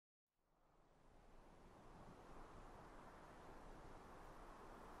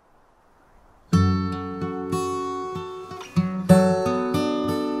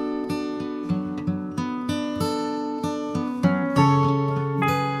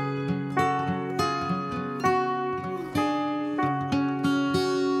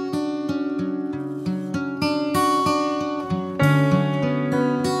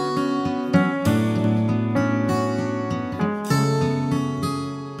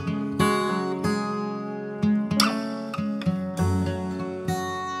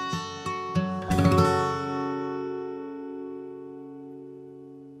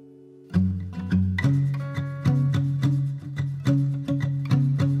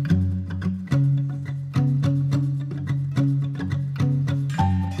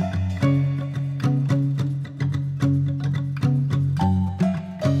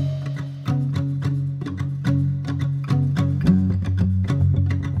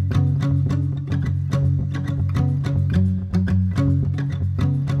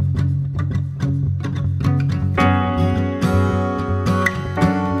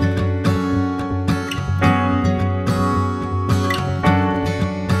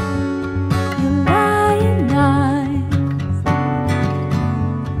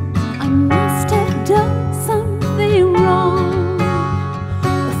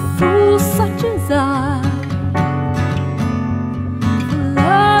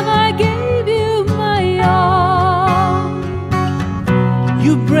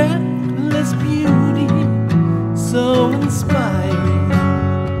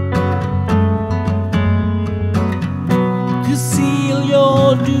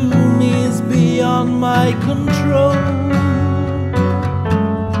doom is beyond my control.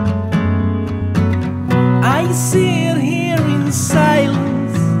 I sit here in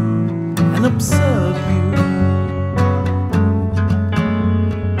silence and observe you.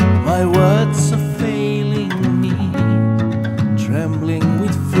 My words are failing me, trembling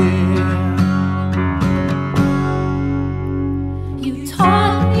with fear. You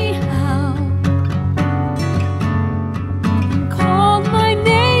taught me how, and called my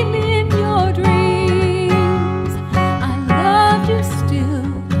name in your dreams. I loved you still,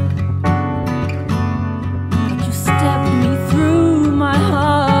 but you stepped me through my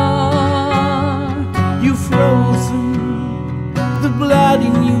heart. You've frozen, the blood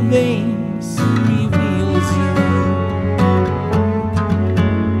in your veins reveals you.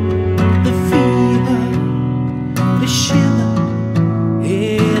 The fever, the shiver,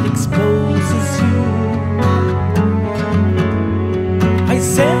 it exposes you. I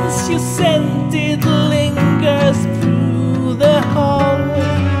sense your scent, it lingers through the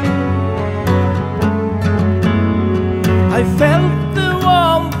hallway. I felt the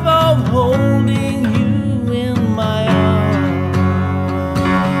warmth of holding you in my arms.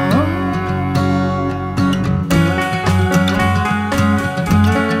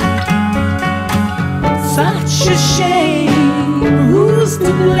 Such a shame, who's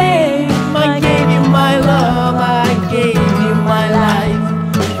to blame? I gave you my love, I gave you my life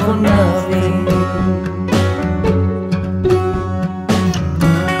for nothing.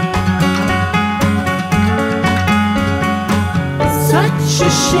 Such a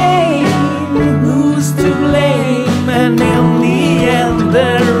shame, who's to blame? And in the end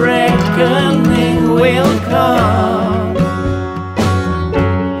the reckoning will come.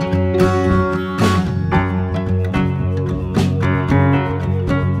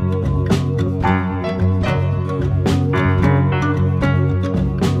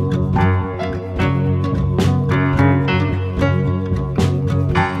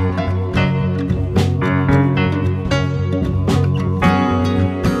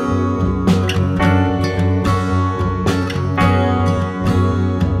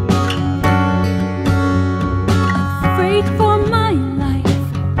 Afraid for my life,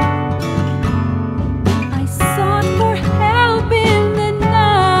 I sought for help in the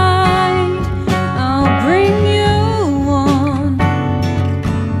night. I'll bring you on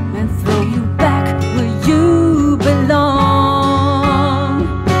and throw you back where you belong.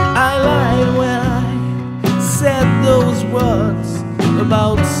 I lied when I said those words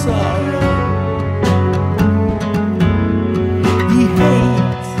about sorrow. The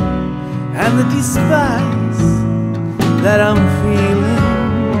hate and the despise that I'm feeling.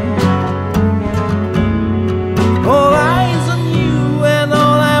 All eyes on you, and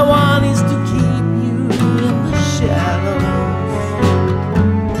all I want is to keep you in the shadows.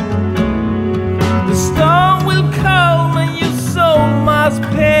 The storm will come and your soul must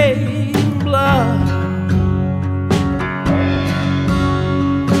pay in blood.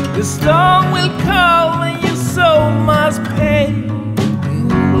 The storm will come and your soul must pay in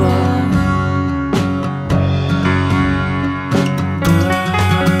blood.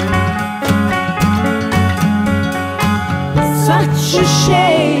 Such a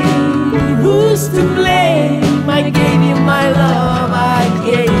shame, who's to blame? I gave you my love, I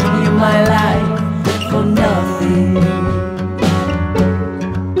gave you my life for nothing.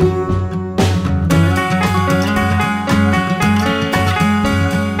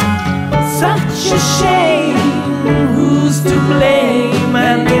 Such a shame, who's to blame?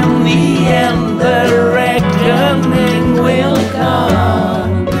 And in the end the reckoning will come.